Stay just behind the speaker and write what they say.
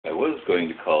was going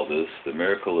to call this the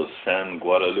Miracle of San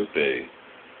Guadalupe,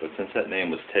 but since that name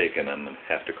was taken, I'm going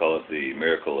to have to call it the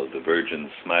Miracle of the Virgin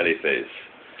Smiley Face.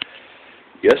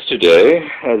 Yesterday,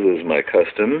 as is my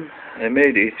custom, I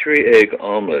made a 3-egg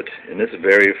omelet in this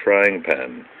very frying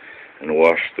pan and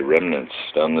washed the remnants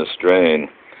down this drain,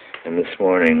 and this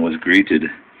morning was greeted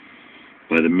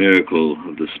by the miracle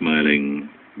of the smiling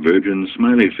Virgin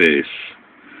Smiley Face.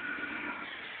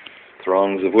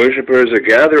 Throngs of worshippers are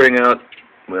gathering out.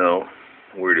 Well,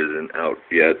 word isn't out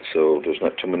yet, so there's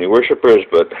not too many worshippers,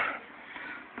 but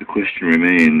the question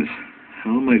remains,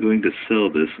 how am I going to sell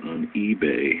this on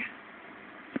eBay?